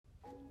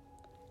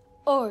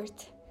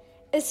Earth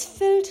is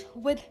filled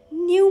with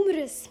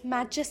numerous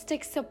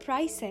majestic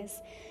surprises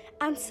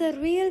and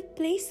surreal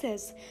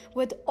places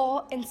with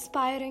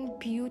awe-inspiring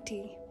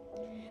beauty.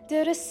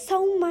 There is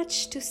so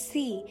much to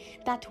see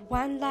that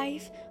one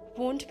life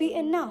won't be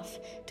enough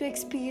to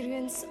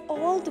experience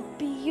all the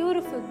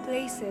beautiful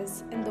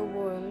places in the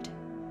world.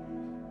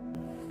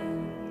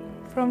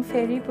 From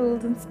fairy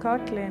pools in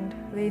Scotland,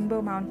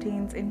 rainbow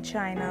mountains in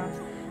China,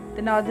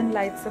 the northern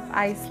lights of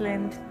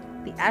Iceland,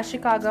 the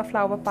Ashikaga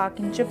Flower Park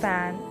in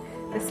Japan,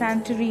 the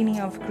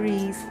Santorini of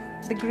Greece,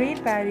 the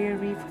Great Barrier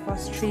Reef of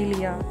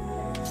Australia,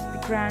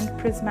 the Grand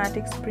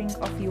Prismatic Spring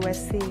of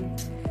USA,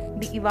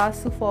 the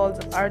Iguazu Falls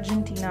of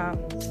Argentina,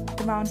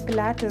 the Mount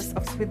Pilatus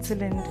of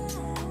Switzerland,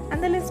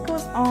 and the list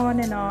goes on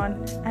and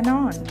on and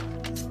on.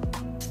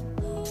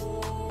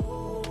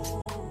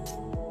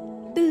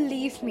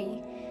 Believe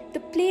me, the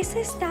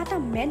places that are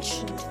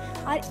mentioned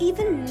are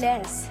even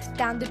less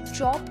than the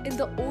drop in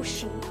the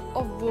ocean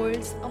of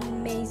world's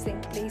amazing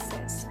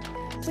places,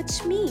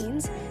 which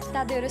means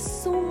that there is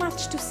so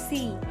much to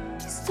see,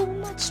 so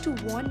much to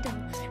wonder,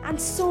 and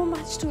so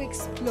much to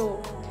explore.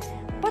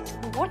 But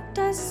what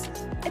does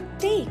it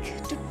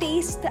take to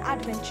taste the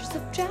adventures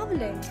of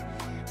traveling?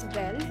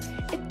 Well,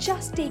 it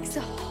just takes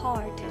a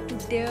heart to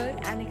dare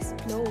and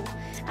explore,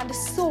 and a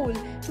soul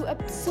to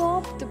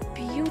absorb the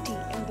beauty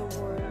in the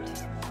world.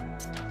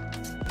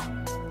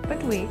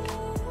 But wait,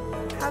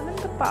 haven't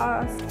the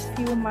past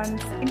few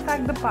months, in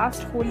fact the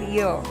past whole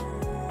year,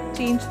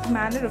 changed the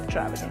manner of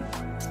traveling?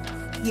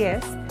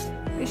 Yes,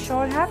 they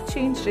sure have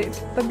changed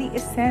it, but the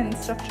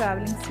essence of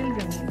traveling still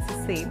remains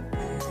the same.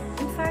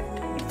 In fact,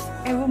 it's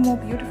ever more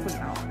beautiful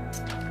now.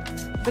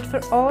 But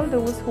for all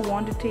those who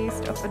want a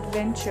taste of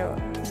adventure,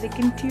 they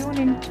can tune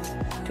in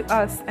to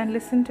us and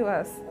listen to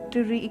us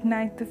to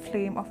reignite the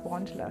flame of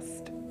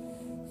Wanderlust.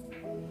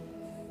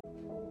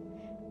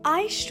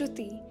 I,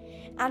 Shruti,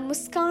 and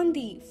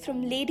Muskandi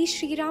from Lady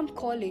Shriram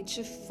College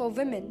for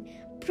Women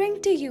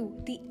bring to you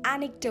the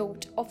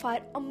anecdote of our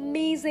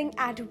amazing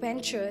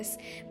adventures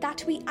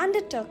that we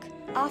undertook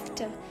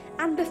after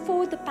and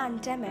before the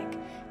pandemic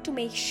to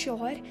make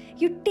sure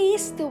you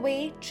taste the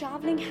way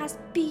traveling has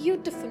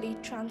beautifully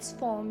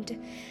transformed.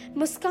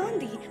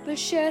 Muskandi will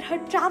share her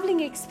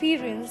traveling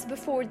experience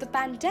before the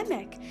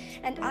pandemic,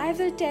 and I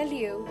will tell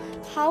you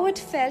how it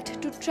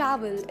felt to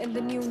travel in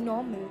the new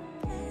normal.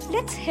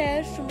 Let's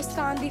hear from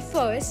Muskandi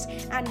first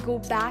and go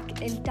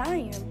back in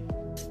time.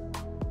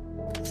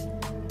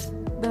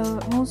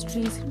 The most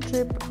recent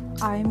trip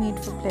I made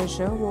for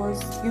pleasure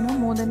was,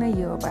 more than a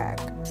year back.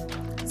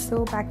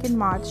 So back in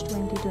March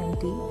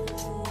 2020,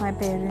 my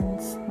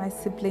parents, my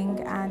sibling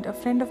and a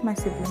friend of my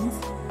siblings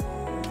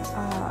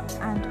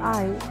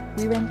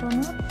we went on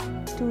a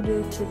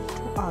 2-day trip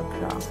to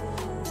Agra.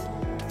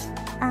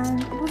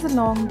 And it was a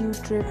long due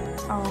trip.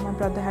 My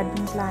brother had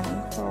been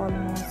planning for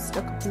almost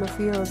a couple of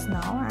years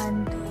now,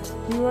 and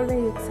we were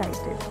very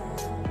excited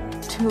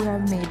to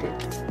have made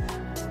it.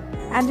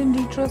 And in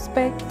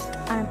retrospect,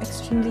 I'm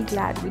extremely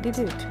glad we did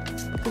it,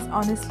 because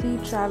honestly,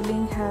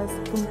 traveling has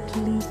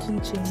completely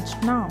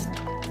changed now.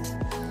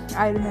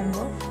 I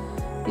remember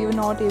we were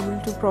not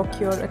able to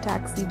procure a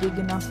taxi big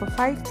enough for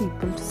 5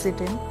 people to sit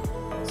in,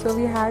 so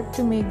we had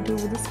to make do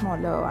with a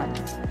smaller one.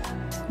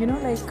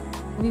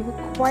 We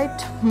were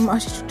quite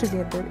mushed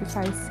together, if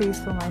I say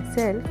so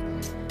myself.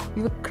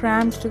 We were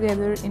crammed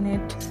together in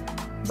it,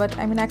 but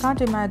I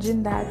can't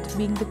imagine that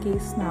being the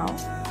case now.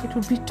 It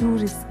would be too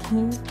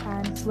risky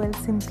and, well,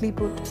 simply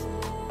put,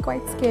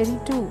 quite scary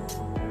too.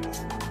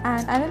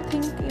 And I don't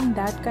think in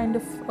that kind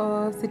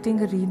of sitting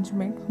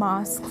arrangement,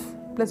 masks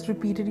plus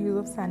repeated use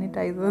of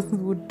sanitizers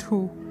would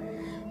do.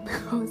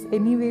 Because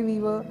anyway,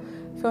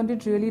 we found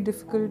it really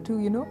difficult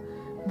to,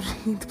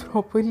 breathe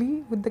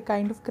properly with the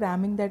kind of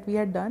cramming that we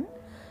had done.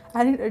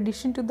 And in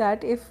addition to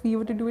that, if we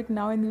were to do it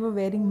now and we were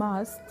wearing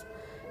masks,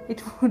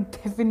 it would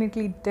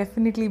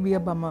definitely be a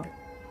bummer.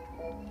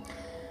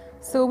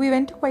 So we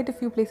went to quite a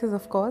few places,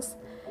 of course.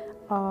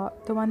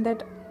 The one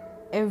that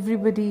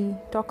everybody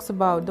talks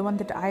about, the one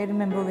that I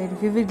remember very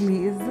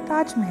vividly, is the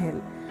Taj Mahal.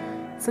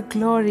 It's a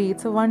glory,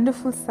 it's a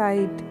wonderful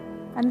sight,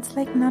 and it's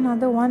like none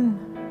other one.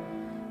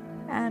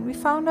 And we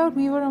found out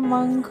we were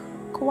among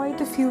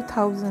quite a few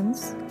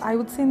thousands, I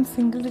would say in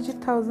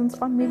single-digit thousands,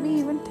 or maybe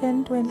even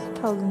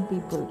 10,000-20,000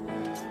 people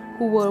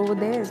who were over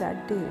there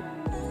that day.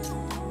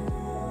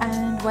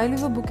 And while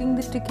we were booking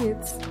the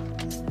tickets,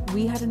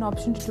 we had an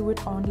option to do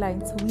it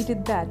online, so we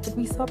did that. But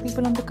we saw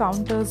people on the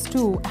counters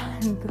too,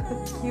 and the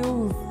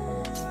queues,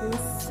 they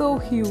were so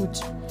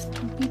huge.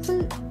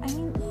 People,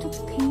 to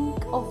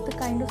think of the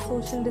kind of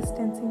social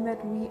distancing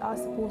that we are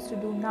supposed to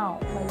do now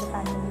while the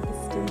pandemic is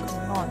still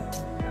going on.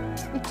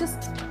 I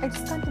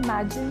just can't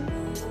imagine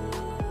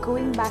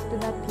going back to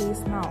that place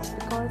now,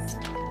 because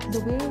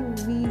the way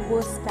we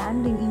were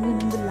standing even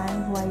in the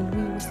line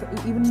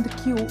even in the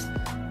queue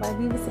while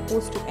we were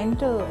supposed to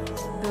enter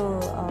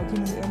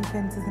the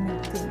entrances and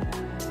everything,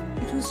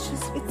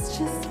 it's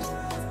just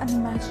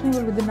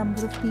unimaginable with the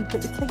number of people.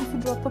 It's like if you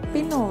drop a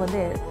pin over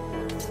there,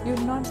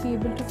 you'll not be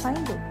able to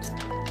find it.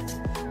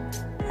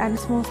 and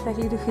it's most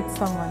likely to hit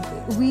someone.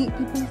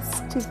 People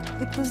stick.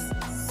 It was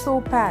so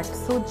packed,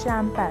 so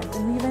jam-packed,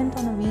 and we went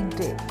on a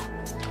weekday.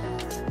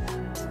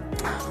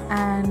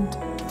 And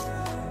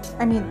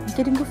I mean,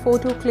 getting a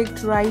photo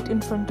clicked right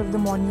in front of the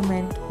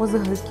monument was a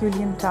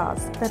Herculean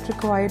task that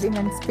required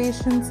immense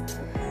patience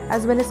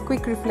as well as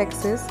quick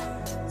reflexes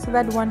so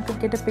that one could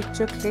get a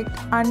picture clicked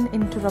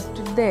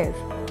uninterrupted there.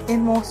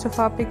 In most of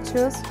our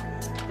pictures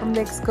from the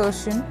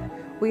excursion,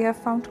 we have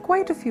found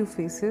quite a few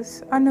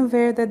faces,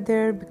 unaware that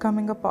they're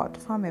becoming a part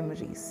of our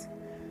memories.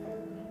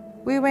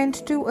 We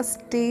went to a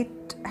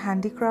state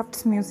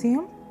handicrafts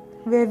museum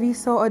where we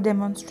saw a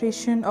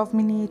demonstration of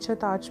miniature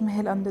Taj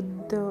Mahal under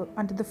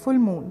the full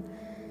moon,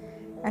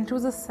 and it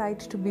was a sight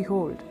to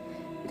behold.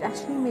 It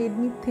actually made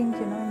me think,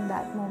 in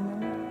that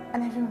moment,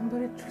 and I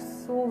remember it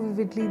so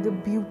vividly, the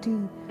beauty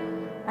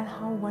and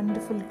how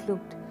wonderful it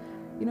looked.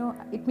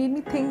 It made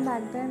me think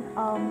back then,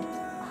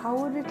 how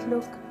would it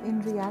look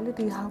in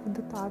reality? How would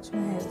the Taj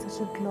Mahal,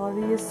 such a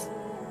glorious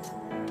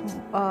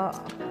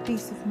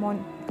piece of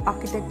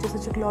architecture,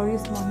 such a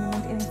glorious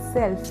monument in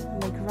itself,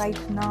 like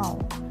right now,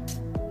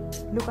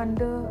 look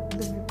under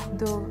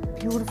the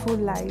beautiful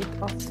light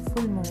of the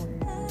full moon.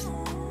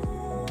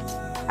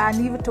 And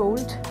we were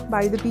told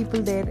by the people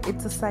there,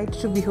 it's a sight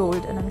to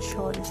behold, and I'm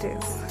sure it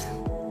is.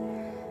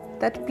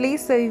 That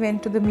place where we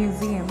went to the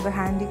museum, the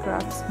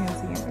Handicrafts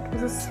Museum, it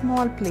was a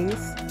small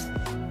place,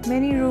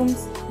 many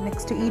rooms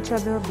next to each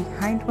other,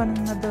 behind one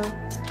another,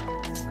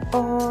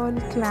 all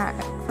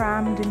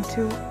crammed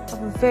into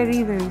a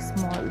very, very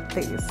small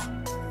place.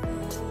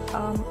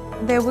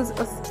 There was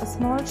a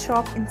small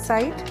shop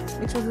inside,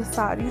 which was a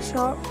sari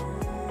shop,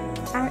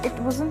 and it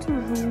wasn't a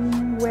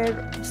room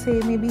where, say,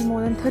 maybe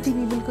more than 30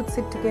 people could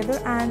sit together,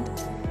 and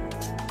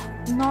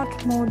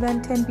not more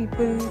than 10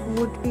 people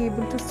would be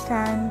able to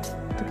stand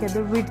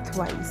together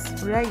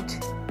widthwise, right?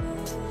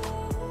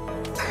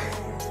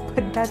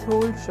 But that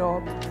whole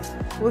shop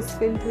was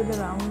filled with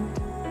around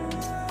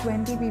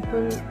 20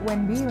 people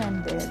when we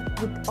went there,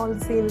 with all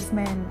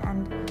salesmen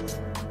and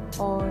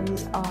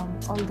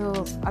all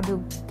the other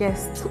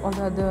guests, all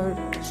the other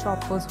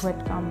shoppers who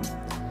had come,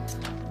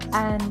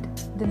 and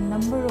the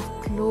number of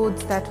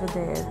clothes that were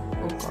there,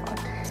 oh God,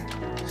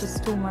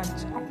 just too much.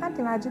 I can't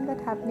imagine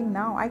that happening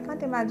now. I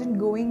can't imagine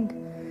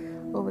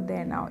going over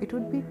there now. It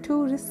would be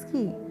too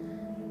risky,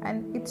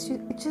 and it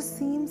just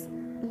seems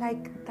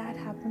like that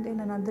happened in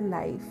another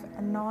life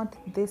and not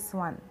this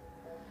one.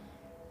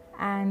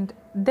 And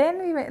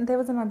then there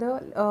was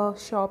another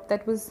shop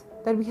that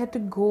we had to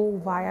go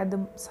via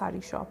the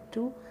sari shop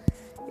too.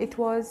 It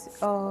was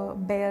a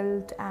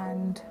belt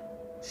and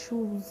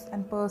shoes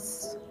and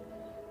purse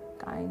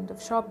kind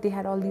of shop. They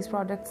had all these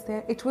products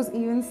there. It was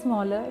even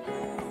smaller.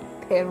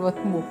 There were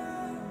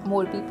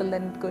more people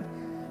than it could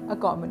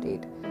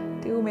accommodate.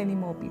 Too many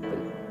more people.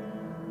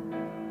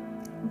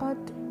 But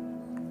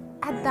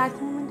at that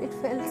moment it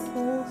felt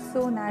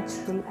so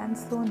natural and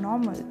so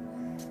normal.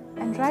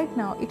 And right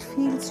now it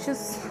feels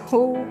just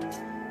so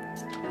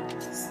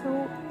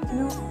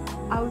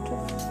out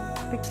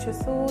of picture,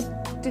 so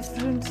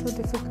different, so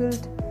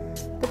difficult,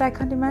 that I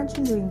can't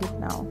imagine doing it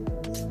now.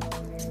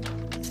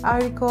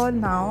 I recall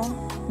now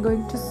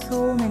going to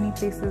so many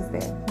places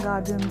there,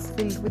 gardens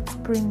filled with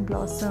spring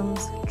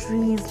blossoms,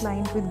 trees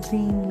lined with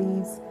green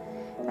leaves,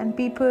 and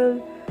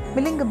people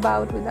milling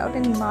about without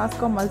any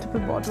mask or multiple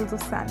bottles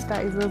of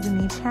sanitizers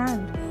in each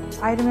hand.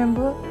 I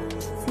remember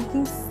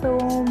seeking so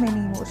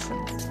many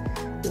emotions: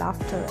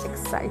 laughter,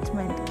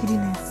 excitement,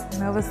 giddiness,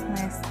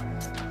 nervousness,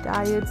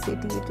 tired,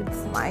 satiated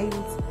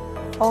smiles,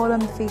 all on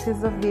the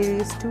faces of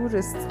various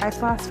tourists I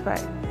passed by.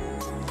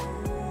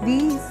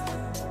 These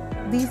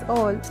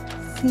all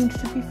seemed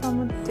to be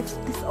from this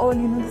whole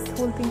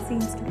thing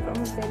seems to be from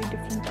a very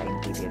different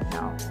time period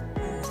now.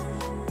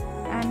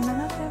 And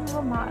none of them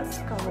were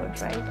mask covered,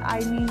 right? I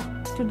mean,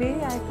 today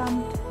I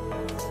can't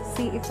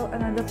see if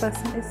another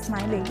person is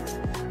smiling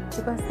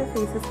because their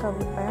face is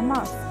covered by a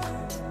mask.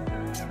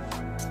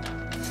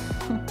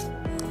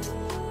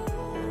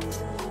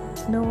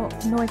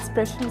 No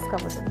expression is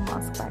covered in the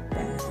mask back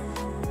then.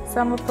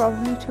 Some were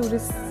probably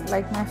tourists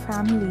like my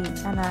family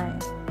and I,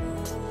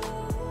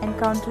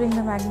 encountering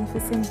the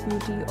magnificent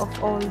beauty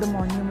of all the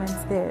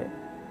monuments there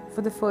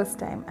for the first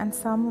time, and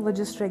some were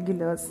just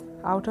regulars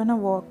out on a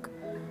walk,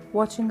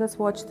 watching us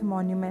watch the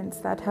monuments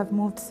that have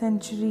moved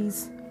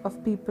centuries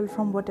of people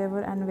from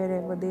whatever and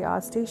wherever they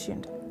are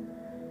stationed.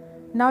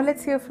 Now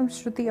let's hear from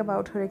Shruti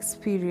about her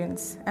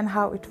experience and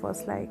how it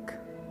was like.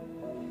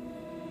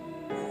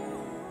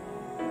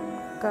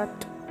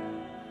 Cut.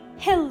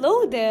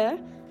 Hello there.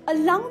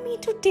 Allow me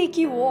to take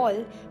you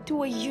all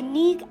to a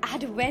unique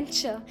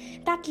adventure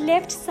that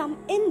left some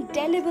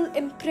indelible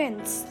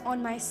imprints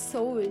on my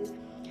soul.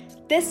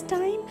 This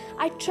time,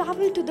 I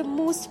traveled to the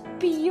most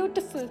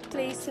beautiful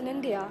place in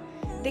India.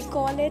 They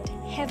call it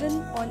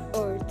heaven on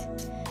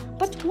earth.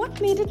 But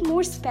what made it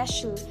more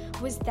special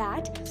was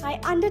that I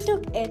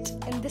undertook it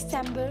in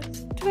December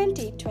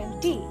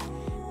 2020.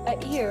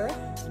 A year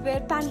where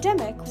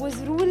pandemic was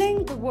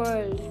ruling the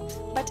world.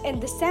 But in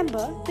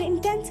December, the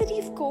intensity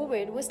of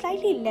COVID was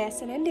slightly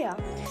less in India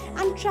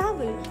and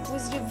travel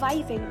was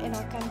reviving in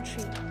our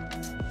country.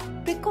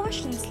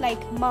 Precautions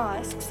like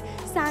masks,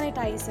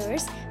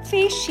 sanitizers,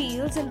 face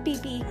shields and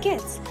PPE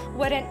kits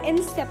were an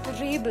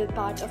inseparable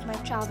part of my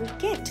travel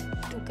kit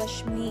to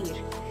Kashmir.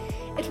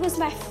 It was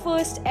my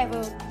first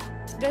ever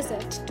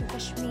visit to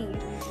Kashmir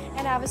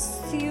and I was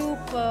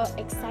super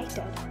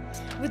excited.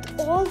 With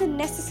all the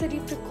necessary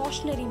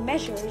precautionary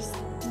measures,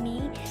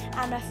 me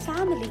and my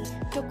family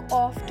took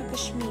off to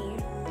Kashmir.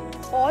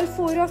 All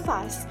four of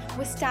us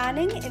were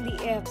standing in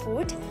the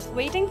airport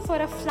waiting for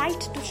a flight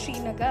to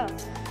Srinagar.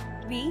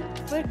 We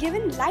were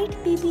given light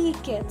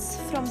PPE kits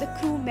from the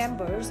crew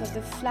members of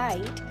the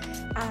flight,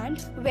 and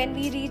when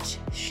we reached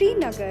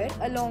Srinagar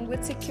along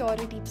with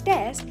security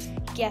test,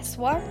 guess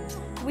what?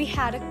 We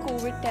had a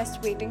COVID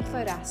test waiting for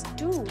us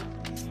too.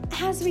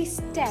 As we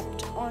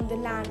stepped on the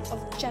land of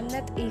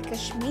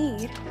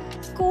Jannat-e-Kashmir,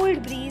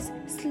 cold breeze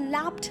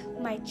slapped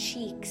my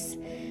cheeks.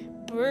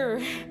 Brr,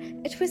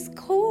 it was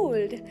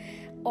cold.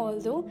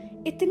 Although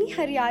itni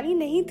haryali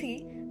nahi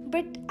thi,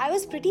 but I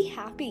was pretty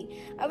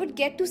happy. I would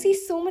get to see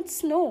so much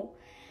snow.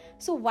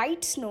 So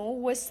white snow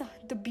was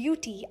the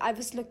beauty I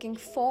was looking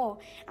for,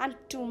 and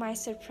to my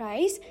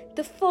surprise,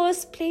 the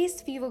first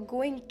place we were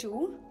going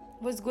to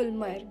was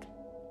Gulmarg,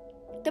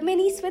 the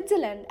mini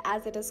Switzerland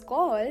as it is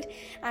called,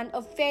 and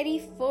a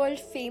very world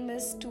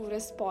famous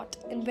tourist spot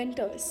in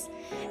winters.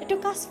 It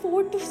took us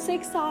 4 to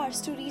 6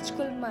 hours to reach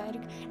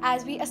Gulmarg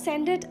as we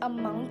ascended a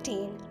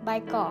mountain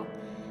by car.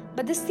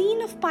 But the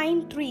scene of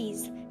pine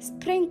trees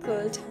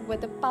sprinkled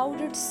with the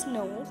powdered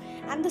snow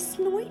and the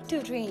snowy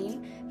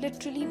terrain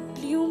literally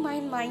blew my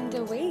mind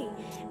away,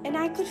 and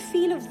I could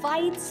feel a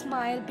wide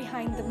smile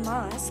behind the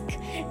mask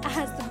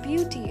as the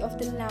beauty of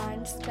the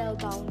land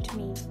spellbound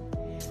me.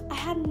 I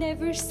had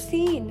never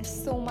seen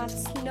so much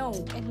snow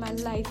in my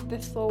life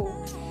before.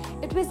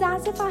 It was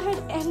as if I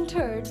had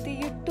entered the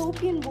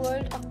utopian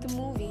world of the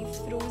movie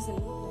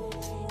Frozen.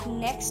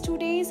 Next 2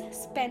 days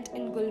spent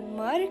in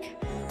Gulmarg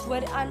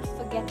were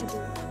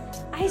unforgettable.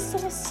 I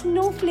saw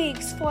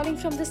snowflakes falling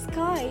from the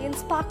sky and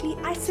sparkly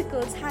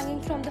icicles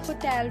hanging from the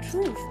hotel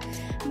roof.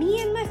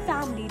 Me and my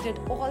family did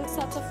all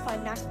sorts of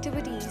fun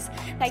activities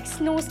like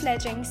snow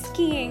sledging,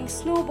 skiing,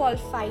 snowball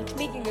fight,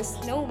 making a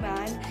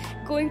snowman,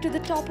 going to the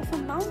top of a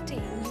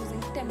mountain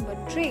using timber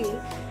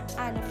trail,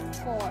 and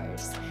of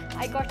course,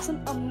 I got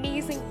some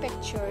amazing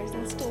pictures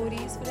and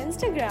stories for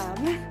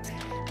Instagram.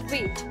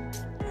 Wait,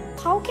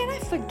 how can I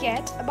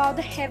forget about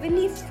the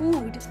heavenly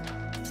food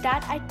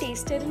that I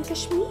tasted in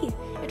Kashmir?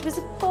 It was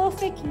a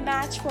perfect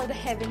match for the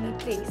heavenly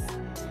place.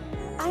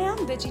 I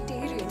am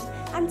vegetarian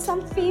and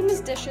some famous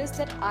dishes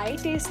that I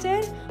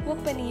tasted were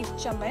paneer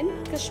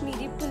chaman,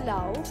 Kashmiri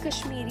pulao,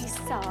 Kashmiri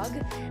saag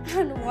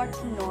and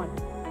whatnot.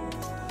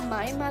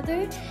 My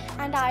mother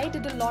and I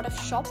did a lot of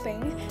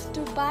shopping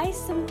to buy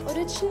some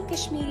original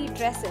Kashmiri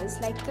dresses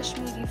like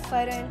Kashmiri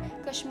faran,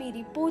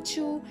 Kashmiri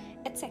pochu,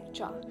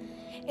 etc.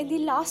 In the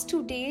last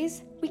 2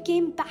 days, we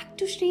came back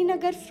to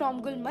Srinagar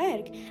from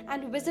Gulmarg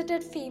and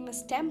visited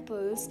famous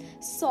temples,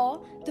 saw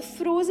the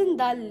frozen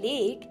Dal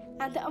lake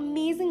and the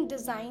amazing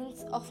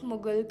designs of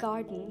Mughal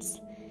gardens.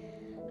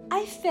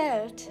 I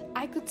felt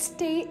I could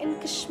stay in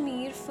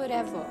Kashmir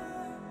forever.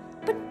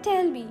 But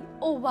tell me,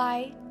 oh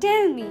why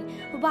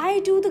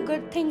do the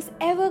good things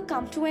ever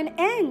come to an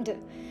end?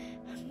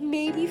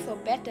 Maybe for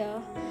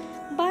better.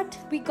 But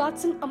we got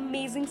some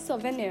amazing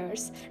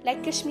souvenirs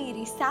like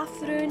Kashmiri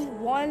saffron,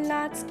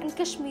 walnuts and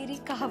Kashmiri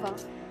kahwa.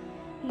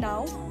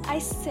 Now I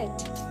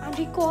sit and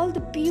recall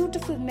the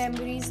beautiful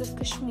memories of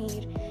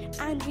Kashmir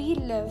and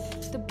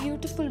relive the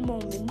beautiful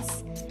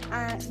moments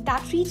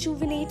that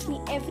rejuvenate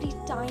me every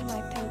time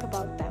I think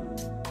about them.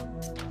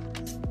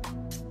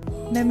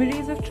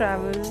 Memories of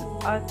travel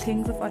are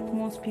things of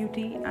utmost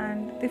beauty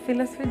and they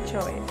fill us with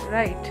joy,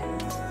 right?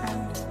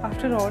 And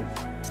after all,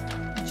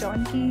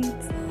 John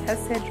Keats has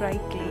said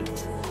rightly,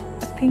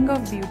 a thing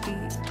of beauty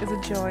is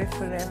a joy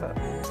forever.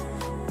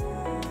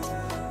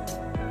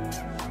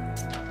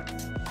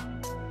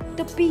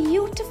 The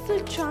beautiful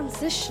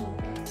transition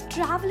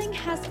traveling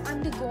has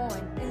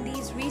undergone in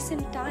these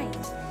recent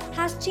times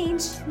has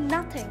changed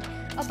nothing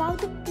about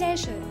the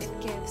pleasure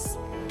it gives.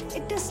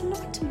 It does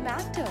not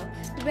matter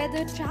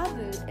whether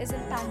travel is in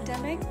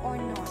pandemic or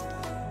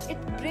not. It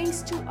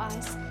brings to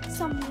us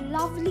some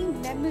lovely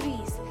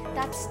memories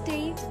that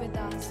stay with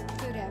us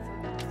forever.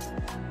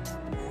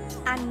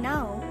 And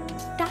now,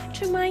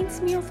 that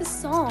reminds me of a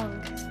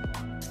song.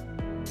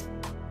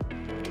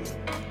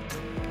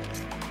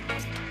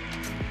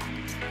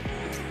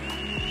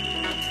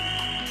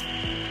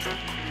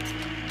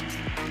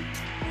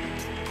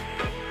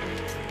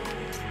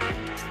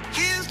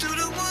 Here's to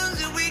the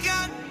ones that we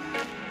got.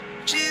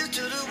 Cheers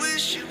to the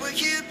wish you were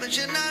here, but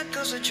you're not.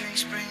 'Cause the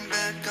drinks bring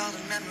back all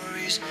the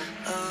memories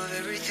of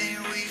everything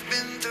we've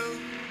been through.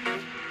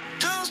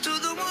 Toast to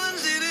the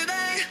ones here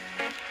today.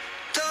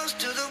 Toast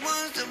to the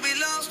ones that we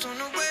lost on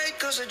the way.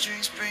 'Cause cause the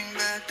drinks bring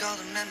back all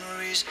the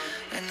memories.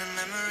 And the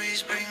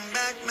memories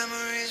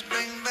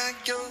bring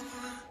back your...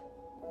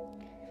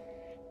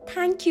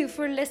 Thank you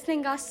for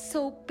listening us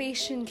so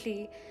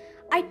patiently.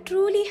 I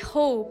truly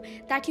hope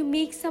that you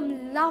make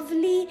some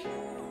lovely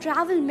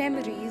travel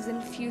memories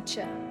in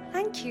future.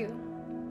 Thank you.